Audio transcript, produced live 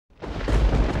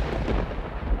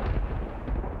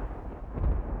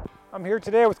I'm here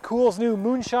today with Cool's new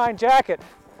Moonshine jacket.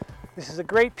 This is a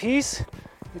great piece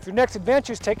if your next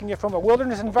adventure is taking you from a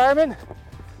wilderness environment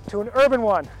to an urban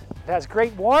one. It has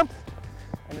great warmth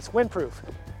and it's windproof.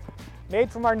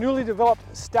 Made from our newly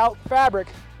developed stout fabric,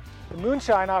 the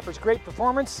Moonshine offers great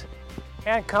performance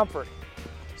and comfort.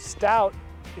 Stout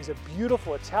is a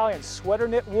beautiful Italian sweater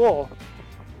knit wool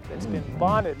that's been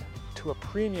bonded to a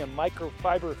premium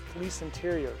microfiber fleece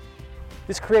interior.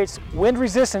 This creates wind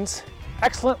resistance,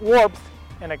 excellent warmth,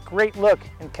 and a great look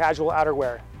in casual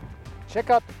outerwear. Check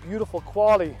out the beautiful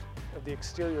quality of the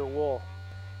exterior wool.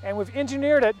 And we've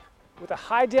engineered it with a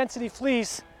high density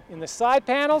fleece in the side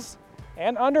panels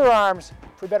and underarms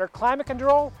for better climate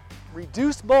control,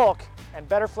 reduced bulk, and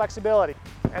better flexibility.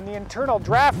 And the internal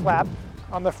draft flap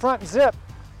on the front zip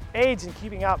aids in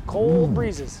keeping out cold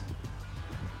breezes.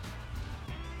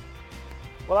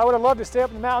 Well, I would have loved to stay up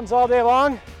in the mountains all day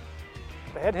long,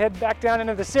 but I'd head back down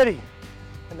into the city.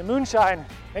 And the Moonshine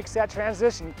makes that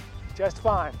transition just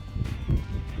fine.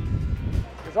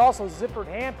 There's also zippered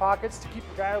hand pockets to keep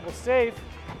your valuables safe,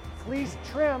 fleece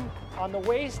trim on the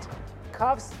waist,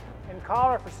 cuffs, and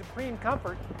collar for supreme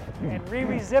comfort, and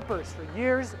Riri zippers for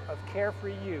years of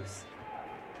carefree use.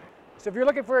 So if you're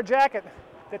looking for a jacket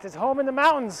that's as home in the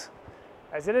mountains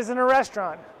as it is in a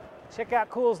restaurant, check out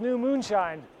Cool's new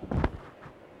Moonshine.